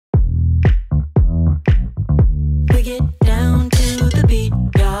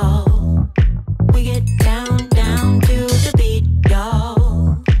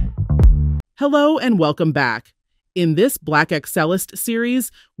Hello and welcome back. In this Black Excellist series,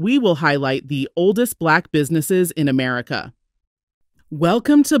 we will highlight the oldest Black businesses in America.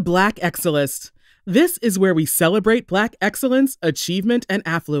 Welcome to Black Excellist. This is where we celebrate Black excellence, achievement, and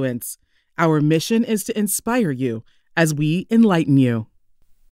affluence. Our mission is to inspire you as we enlighten you.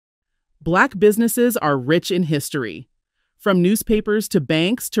 Black businesses are rich in history. From newspapers to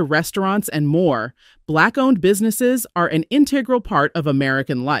banks to restaurants and more, Black-owned businesses are an integral part of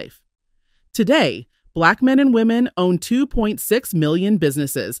American life. Today, Black men and women own 2.6 million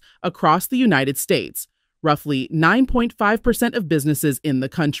businesses across the United States, roughly 9.5% of businesses in the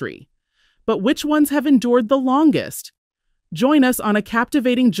country. But which ones have endured the longest? Join us on a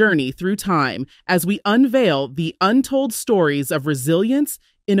captivating journey through time as we unveil the untold stories of resilience,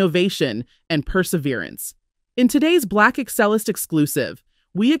 innovation, and perseverance. In today's Black Excellist exclusive,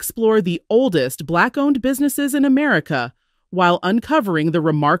 we explore the oldest Black-owned businesses in America while uncovering the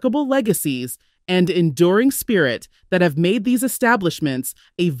remarkable legacies and enduring spirit that have made these establishments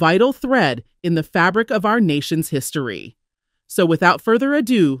a vital thread in the fabric of our nation's history. So without further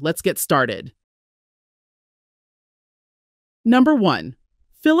ado, let's get started. Number 1.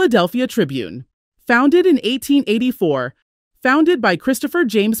 Philadelphia Tribune. Founded in 1884, founded by Christopher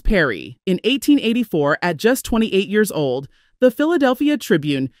James Perry in 1884 at just 28 years old, the Philadelphia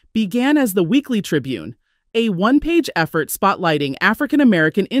Tribune began as the Weekly Tribune, a one-page effort spotlighting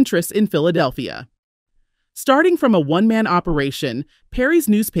African-American interests in Philadelphia. Starting from a one-man operation, Perry's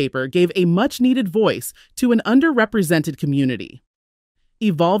newspaper gave a much-needed voice to an underrepresented community.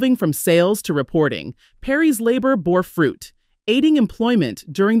 Evolving from sales to reporting, Perry's labor bore fruit, aiding employment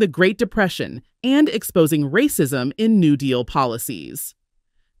during the Great Depression and exposing racism in New Deal policies.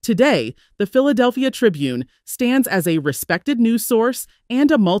 Today, the Philadelphia Tribune stands as a respected news source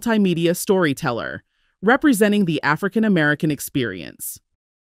and a multimedia storyteller, representing the African-American experience.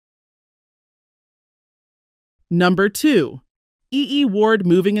 Number 2. E. Ward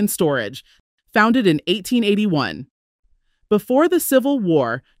Moving and Storage, founded in 1881. Before the Civil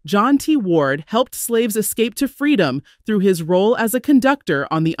War, John T. Ward helped slaves escape to freedom through his role as a conductor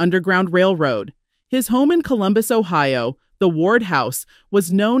on the Underground Railroad. His home in Columbus, Ohio, the Ward House,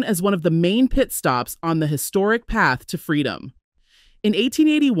 was known as one of the main pit stops on the historic path to freedom. In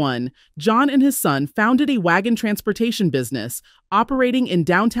 1881, John and his son founded a wagon transportation business operating in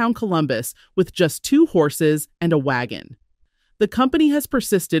downtown Columbus with just 2 horses and a wagon. The company has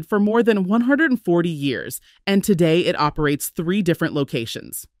persisted for more than 140 years, and today it operates 3 different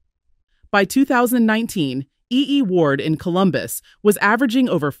locations. By 2019, E. Ward in Columbus was averaging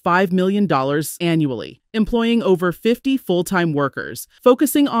over $5 million annually, employing over 50 full-time workers,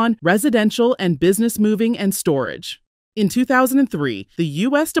 focusing on residential and business moving and storage. In 2003, the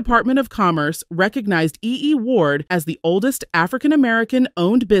U.S. Department of Commerce recognized E. Ward as the oldest African-American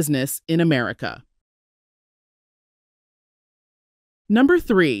owned business in America. Number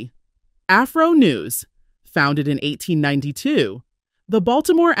 3. AFRO News. Founded in 1892, the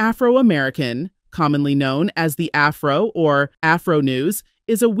Baltimore Afro-American, commonly known as the AFRO or AFRO News,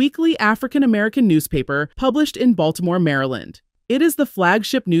 is a weekly African-American newspaper published in Baltimore, Maryland. It is the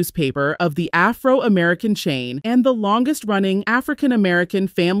flagship newspaper of the Afro-American chain and the longest-running African-American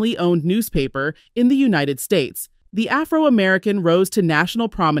family-owned newspaper in the United States. The Afro-American rose to national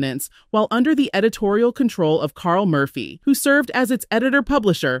prominence while under the editorial control of Carl Murphy, who served as its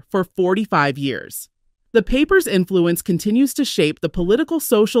editor-publisher for 45 years. The paper's influence continues to shape the political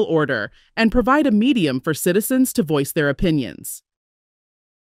social order and provide a medium for citizens to voice their opinions.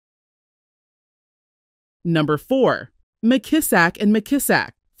 Number 4. McKissack and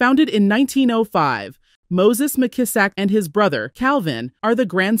McKissack. Founded in 1905, Moses McKissack and his brother, Calvin, are the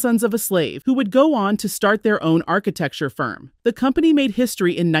grandsons of a slave who would go on to start their own architecture firm. The company made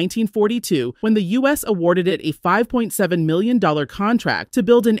history in 1942 when the U.S. awarded it a $5.7 million contract to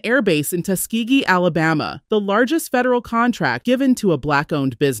build an airbase in Tuskegee, Alabama, the largest federal contract given to a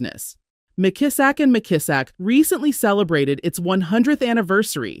Black-owned business. McKissack and McKissack recently celebrated its 100th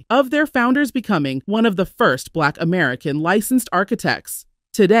anniversary of their founders becoming one of the first Black American licensed architects.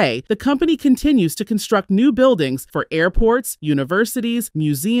 Today, the company continues to construct new buildings for airports, universities,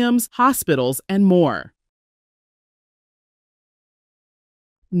 museums, hospitals, and more.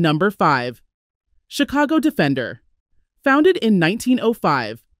 Number 5. Chicago Defender. Founded in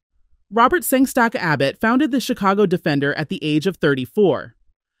 1905, Robert Sengstock Abbott founded the Chicago Defender at the age of 34.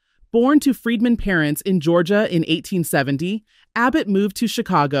 Born to freedmen parents in Georgia in 1870, Abbott moved to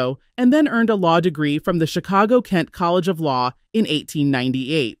Chicago and then earned a law degree from the Chicago-Kent College of Law in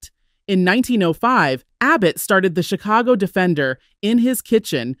 1898. In 1905, Abbott started the Chicago Defender in his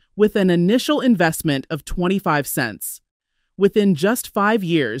kitchen with an initial investment of 25 cents. Within just 5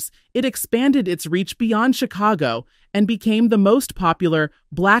 years, it expanded its reach beyond Chicago and became the most popular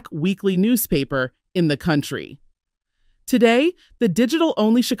Black weekly newspaper in the country. Today, the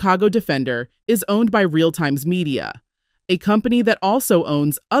digital-only Chicago Defender is owned by Real Times Media, a company that also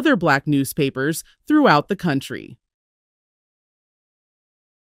owns other Black newspapers throughout the country.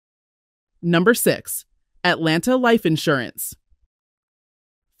 Number 6. Atlanta Life Insurance.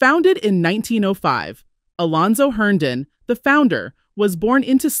 Founded in 1905, Alonzo Herndon, the founder, was born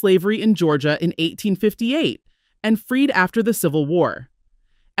into slavery in Georgia in 1858 and freed after the Civil War.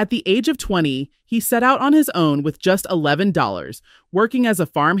 At the age of 20, he set out on his own with just $11, working as a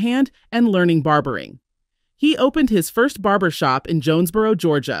farmhand and learning barbering. He opened his first barbershop in Jonesboro,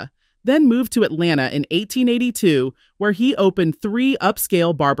 Georgia, then moved to Atlanta in 1882, where he opened 3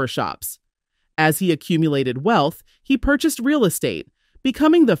 upscale barbershops. As he accumulated wealth, he purchased real estate,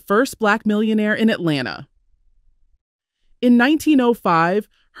 becoming the first Black millionaire in Atlanta. In 1905,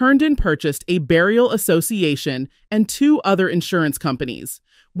 Herndon purchased a burial association and 2 other insurance companies,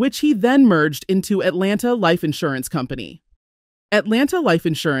 which he then merged into Atlanta Life Insurance Company. Atlanta Life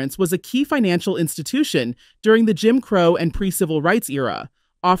Insurance was a key financial institution during the Jim Crow and pre-civil rights era,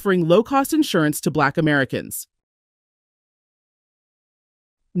 offering low-cost insurance to Black Americans.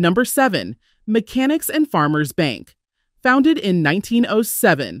 Number 7. Mechanics and Farmers Bank. Founded in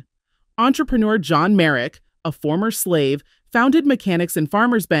 1907, entrepreneur John Merrick, a former slave, founded Mechanics and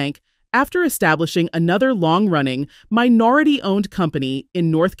Farmers Bank after establishing another long-running, minority-owned company in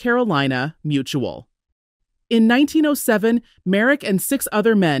North Carolina, Mutual. In 1907, Merrick and 6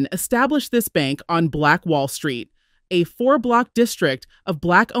 other men established this bank on Black Wall Street, a 4-block district of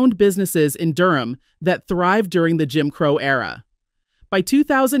Black-owned businesses in Durham that thrived during the Jim Crow era. By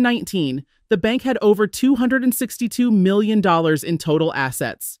 2019, the bank had over $262 million in total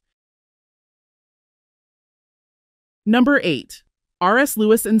assets. Number 8. R.S.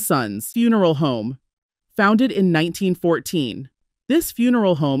 Lewis & Sons Funeral Home. Founded in 1914. This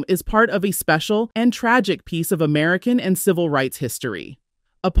funeral home is part of a special and tragic piece of American and civil rights history.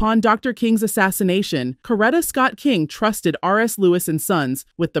 Upon Dr. King's assassination, Coretta Scott King trusted R.S. Lewis & Sons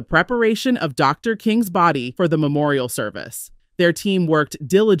with the preparation of Dr. King's body for the memorial service. Their team worked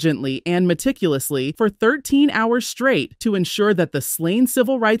diligently and meticulously for 13 hours straight to ensure that the slain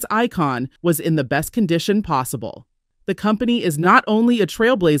civil rights icon was in the best condition possible. The company is not only a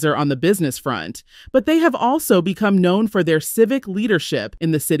trailblazer on the business front, but they have also become known for their civic leadership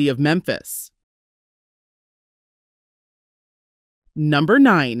in the city of Memphis. Number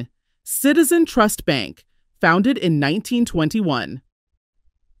 9. Citizen Trust Bank. Founded in 1921.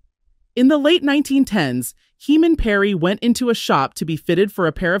 In the late 1910s, Heman Perry went into a shop to be fitted for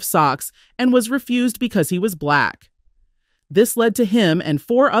a pair of socks and was refused because he was Black. This led to him and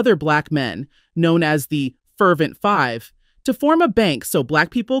 4 other Black men, known as the Fervent Five, to form a bank so Black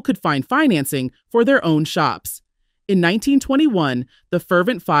people could find financing for their own shops. In 1921, the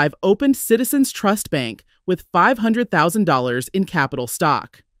Fervent Five opened Citizens Trust Bank with $500,000 in capital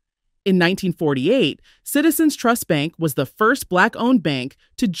stock. In 1948, Citizens Trust Bank was the first Black-owned bank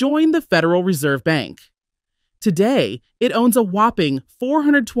to join the Federal Reserve Bank. Today, it owns a whopping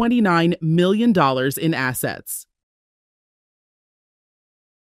 $429 million in assets.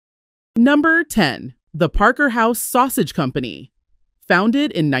 Number 10. The Parker House Sausage Company.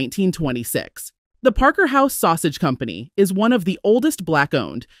 Founded in 1926. The Parker House Sausage Company is one of the oldest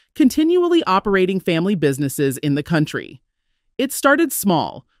Black-owned, continually operating family businesses in the country. It started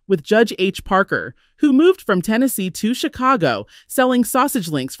small, with Judge H. Parker, who moved from Tennessee to Chicago, selling sausage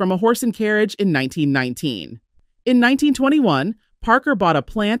links from a horse and carriage in 1919. In 1921, Parker bought a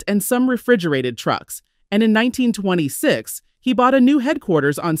plant and some refrigerated trucks, and in 1926, he bought a new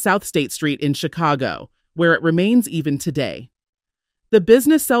headquarters on South State Street in Chicago, where it remains even today. The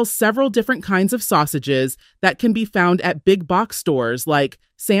business sells several different kinds of sausages that can be found at big box stores like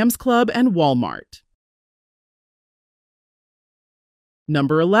Sam's Club and Walmart.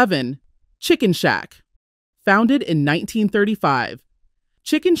 Number 11. Chicken Shack. Founded in 1935.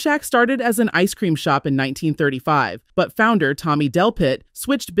 Chicken Shack started as an ice cream shop in 1935, but founder Tommy Delpit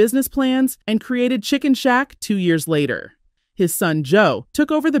switched business plans and created Chicken Shack 2 years later. His son Joe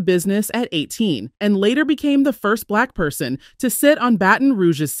took over the business at 18 and later became the first Black person to sit on Baton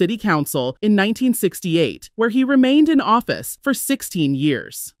Rouge's city council in 1968, where he remained in office for 16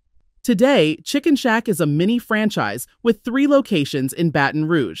 years. Today, Chicken Shack is a mini franchise with 3 locations in Baton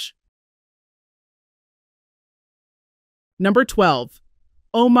Rouge. Number 12.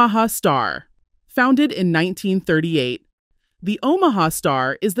 OMAHA Star. Founded in 1938. The OMAHA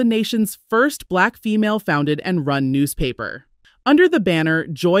Star is the nation's first Black female-founded and run newspaper. Under the banner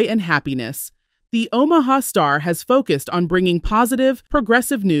Joy and Happiness, The Omaha Star has focused on bringing positive,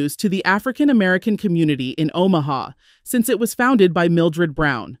 progressive news to the African American community in Omaha since it was founded by Mildred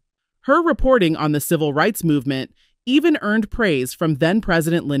Brown. Her reporting on the civil rights movement even earned praise from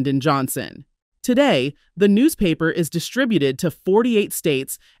then-President Lyndon Johnson. Today, the newspaper is distributed to 48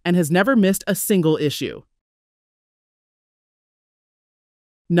 states and has never missed a single issue.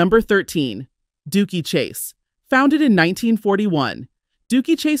 Number 13. Dooky Chase. Founded in 1941,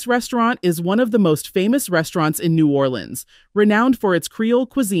 Dooky Chase Restaurant is one of the most famous restaurants in New Orleans, renowned for its Creole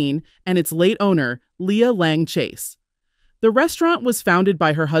cuisine and its late owner, Leah Lang Chase. The restaurant was founded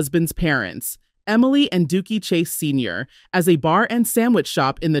by her husband's parents, Emily and Dooky Chase Sr., as a bar and sandwich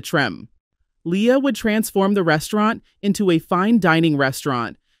shop in the Trem. Leah would transform the restaurant into a fine dining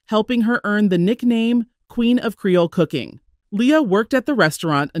restaurant, helping her earn the nickname Queen of Creole Cooking. Leah worked at the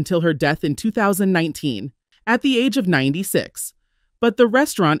restaurant until her death in 2019, at the age of 96. But the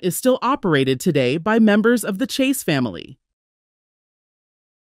restaurant is still operated today by members of the Chase family.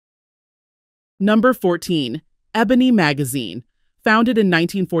 Number 14. Ebony Magazine. Founded in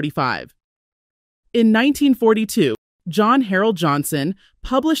 1945. In 1942, John Harold Johnson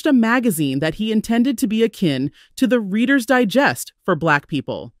published a magazine that he intended to be akin to the Reader's Digest for Black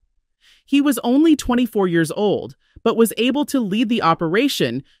people. He was only 24 years old, but was able to lead the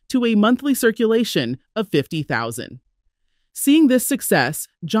operation to a monthly circulation of 50,000. Seeing this success,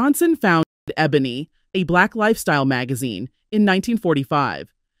 Johnson founded Ebony, a Black lifestyle magazine, in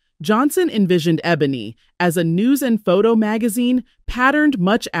 1945. Johnson envisioned Ebony as a news and photo magazine patterned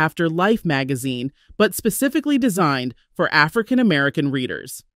much after Life magazine, but specifically designed for African American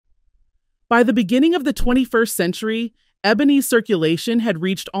readers. By the beginning of the 21st century, Ebony's circulation had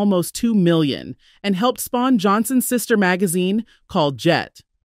reached almost 2 million and helped spawn Johnson's sister magazine called Jet.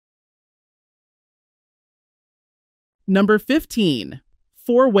 Number 15.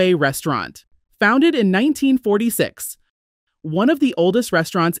 Four-Way Restaurant. Founded in 1946. One of the oldest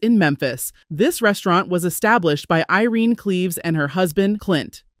restaurants in Memphis, this restaurant was established by Irene Cleaves and her husband,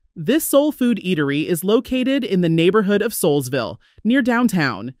 Clint. This soul food eatery is located in the neighborhood of Soulsville, near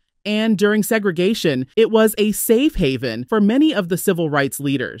downtown, and during segregation, it was a safe haven for many of the civil rights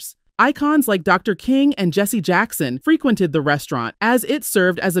leaders. Icons like Dr. King and Jesse Jackson frequented the restaurant as it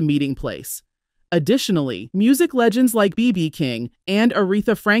served as a meeting place. Additionally, music legends like B.B. King and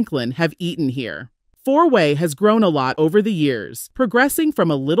Aretha Franklin have eaten here. Four-Way has grown a lot over the years, progressing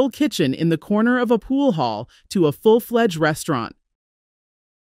from a little kitchen in the corner of a pool hall to a full-fledged restaurant.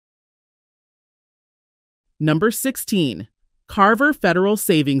 Number 16. Carver Federal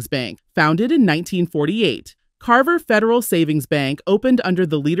Savings Bank. Founded in 1948, Carver Federal Savings Bank opened under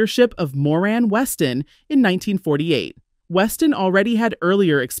the leadership of Moran Weston in 1948. Weston already had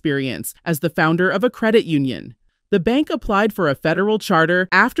earlier experience as the founder of a credit union. The bank applied for a federal charter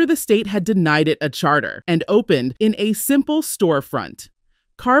after the state had denied it a charter and opened in a simple storefront.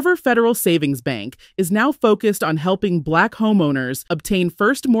 Carver Federal Savings Bank is now focused on helping Black homeowners obtain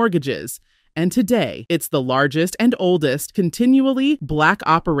first mortgages, and today it's the largest and oldest continually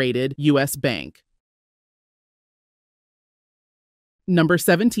Black-operated U.S. bank. Number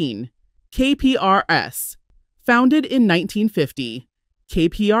 17. KPRS. Founded in 1950,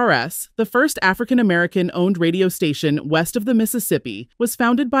 KPRS, the first African-American-owned radio station west of the Mississippi, was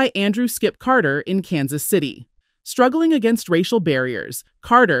founded by Andrew Skip Carter in Kansas City. Struggling against racial barriers,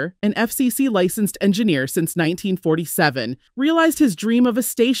 Carter, an FCC-licensed engineer since 1947, realized his dream of a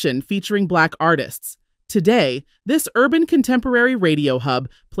station featuring Black artists. Today, this urban contemporary radio hub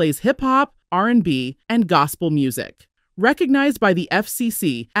plays hip-hop, R&B, and gospel music. Recognized by the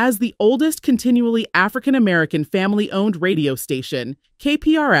FCC as the oldest continually African-American family-owned radio station,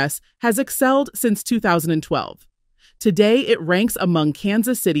 KPRS has excelled since 2012. Today, it ranks among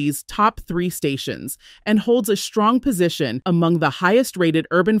Kansas City's top 3 stations and holds a strong position among the highest-rated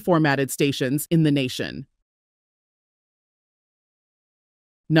urban formatted stations in the nation.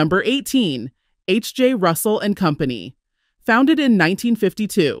 Number 18. H.J. Russell & Company. Founded in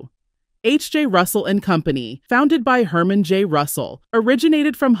 1952. H.J. Russell & Company, founded by Herman J. Russell,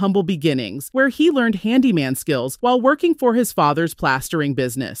 originated from humble beginnings, where he learned handyman skills while working for his father's plastering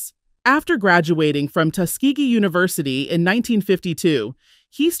business. After graduating from Tuskegee University in 1952,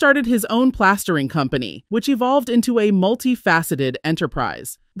 he started his own plastering company, which evolved into a multifaceted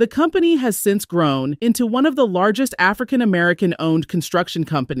enterprise. The company has since grown into one of the largest African-American-owned construction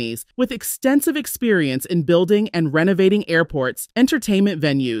companies with extensive experience in building and renovating airports, entertainment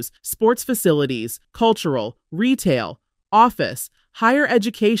venues, sports facilities, cultural, retail, office, higher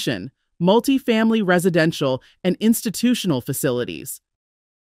education, multifamily residential, and institutional facilities.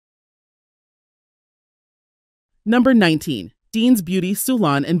 Number 19. Dean's Beauty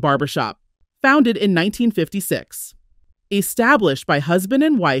Salon and Barbershop. Founded in 1956. Established by husband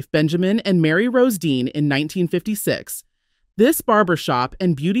and wife Benjamin and Mary Rose Dean in 1956, this barbershop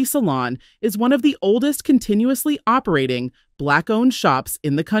and beauty salon is one of the oldest continuously operating Black-owned shops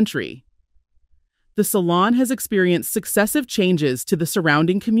in the country. The salon has experienced successive changes to the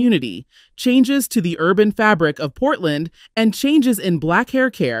surrounding community, changes to the urban fabric of Portland, and changes in Black hair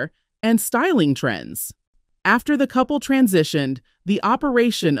care and styling trends. After the couple transitioned, the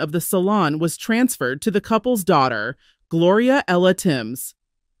operation of the salon was transferred to the couple's daughter, Gloria Ella Timms.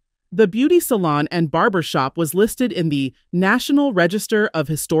 The beauty salon and barbershop was listed in the National Register of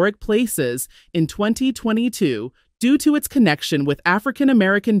Historic Places in 2022 due to its connection with African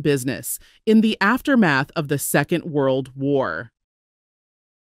American business in the aftermath of the Second World War.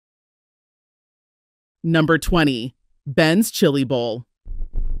 Number 20. Ben's Chili Bowl.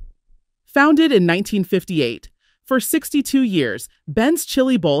 Founded in 1958, for 62 years, Ben's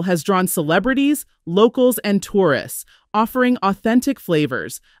Chili Bowl has drawn celebrities, locals, and tourists, offering authentic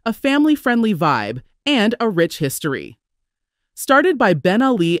flavors, a family-friendly vibe, and a rich history. Started by Ben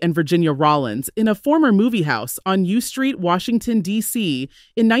Ali and Virginia Rollins in a former movie house on U Street, Washington, D.C.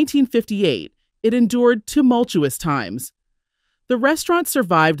 in 1958, it endured tumultuous times. The restaurant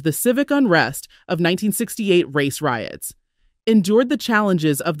survived the civic unrest of 1968 race riots, endured the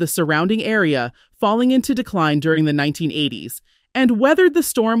challenges of the surrounding area falling into decline during the 1980s, and weathered the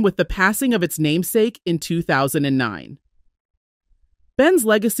storm with the passing of its namesake in 2009. Ben's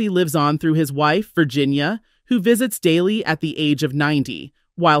legacy lives on through his wife, Virginia, who visits daily at the age of 90,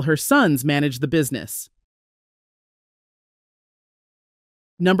 while her sons manage the business.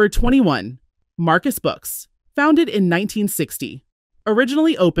 Number 21. Marcus Books. Founded in 1960.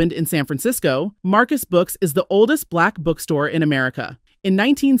 Originally opened in San Francisco, Marcus Books is the oldest Black bookstore in America. In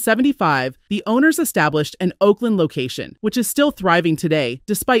 1975, the owners established an Oakland location, which is still thriving today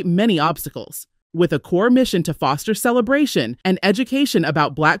despite many obstacles. With a core mission to foster celebration and education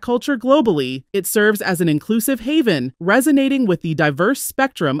about Black culture globally, it serves as an inclusive haven, resonating with the diverse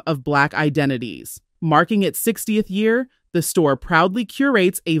spectrum of Black identities. Marking its 60th year, the store proudly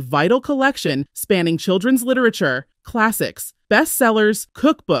curates a vital collection spanning children's literature, classics, bestsellers,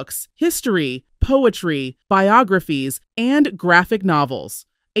 cookbooks, history, poetry, biographies, and graphic novels,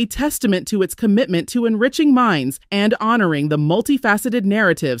 a testament to its commitment to enriching minds and honoring the multifaceted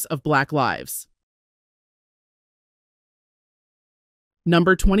narratives of Black lives.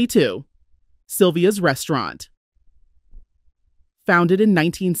 Number 22. Sylvia's Restaurant. Founded in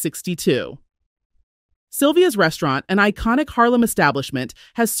 1962. Sylvia's Restaurant, an iconic Harlem establishment,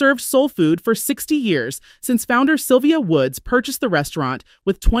 has served soul food for 60 years since founder Sylvia Woods purchased the restaurant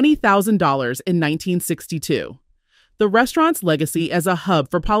with $20,000 in 1962. The restaurant's legacy as a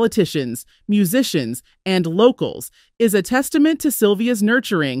hub for politicians, musicians, and locals is a testament to Sylvia's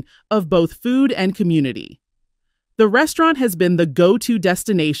nurturing of both food and community. The restaurant has been the go-to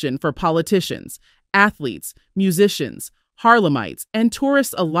destination for politicians, athletes, musicians, Harlemites, and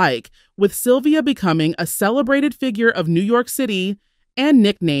tourists alike, with Sylvia becoming a celebrated figure of New York City and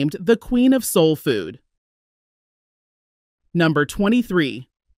nicknamed the Queen of Soul Food. Number 23.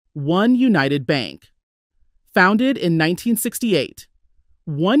 One United Bank. Founded in 1968.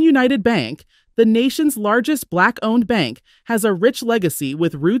 One United Bank, the nation's largest Black-owned bank, has a rich legacy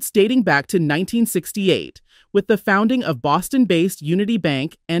with roots dating back to 1968, with the founding of Boston-based Unity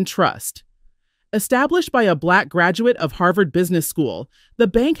Bank and Trust. Established by a Black graduate of Harvard Business School, the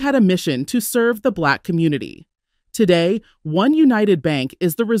bank had a mission to serve the Black community. Today, One United Bank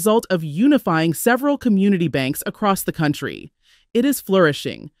is the result of unifying several community banks across the country. It is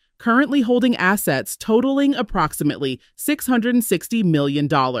flourishing, currently holding assets totaling approximately $660 million.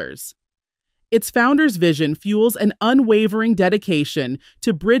 Its founder's vision fuels an unwavering dedication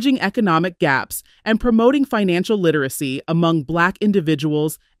to bridging economic gaps and promoting financial literacy among Black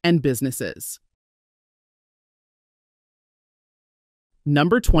individuals and businesses.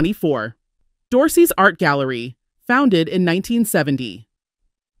 Number 24. Dorsey's Art Gallery. Founded in 1970.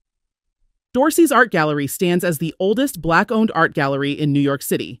 Dorsey's Art Gallery stands as the oldest Black-owned art gallery in New York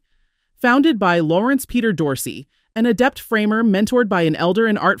City. Founded by Lawrence Peter Dorsey, an adept framer mentored by an elder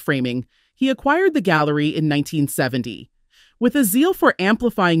in art framing, he acquired the gallery in 1970. With a zeal for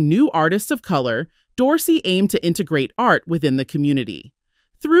amplifying new artists of color, Dorsey aimed to integrate art within the community.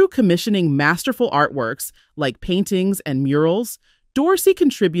 Through commissioning masterful artworks like paintings and murals, Dorsey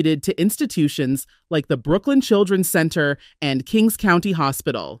contributed to institutions like the Brooklyn Children's Center and Kings County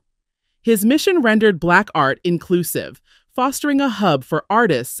Hospital. His mission rendered Black art inclusive, fostering a hub for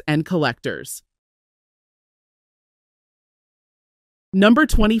artists and collectors. Number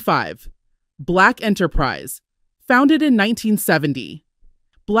 25. Black Enterprise. Founded in 1970.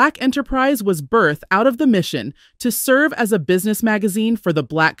 Black Enterprise was birthed out of the mission to serve as a business magazine for the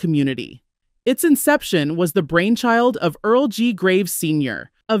Black community. Its inception was the brainchild of Earl G. Graves Sr.,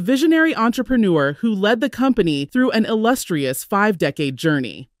 a visionary entrepreneur who led the company through an illustrious 5-decade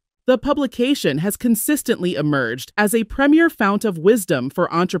journey. The publication has consistently emerged as a premier fount of wisdom for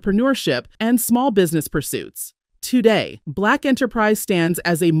entrepreneurship and small business pursuits. Today, Black Enterprise stands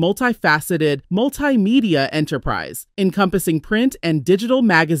as a multifaceted, multimedia enterprise, encompassing print and digital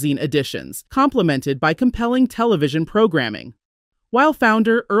magazine editions, complemented by compelling television programming. While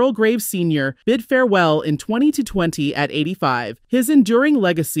founder Earl Graves Sr. bid farewell in 2020 at 85, his enduring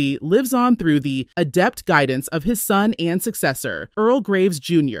legacy lives on through the adept guidance of his son and successor, Earl Graves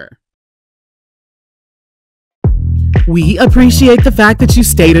Jr. We appreciate the fact that you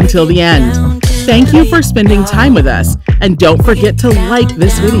stayed until the end. Thank you for spending time with us, and don't forget to like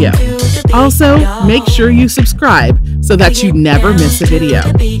this video. Also, make sure you subscribe so that you never miss a video.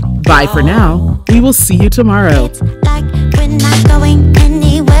 Bye for now. We will see you tomorrow. Like we're not going anywhere.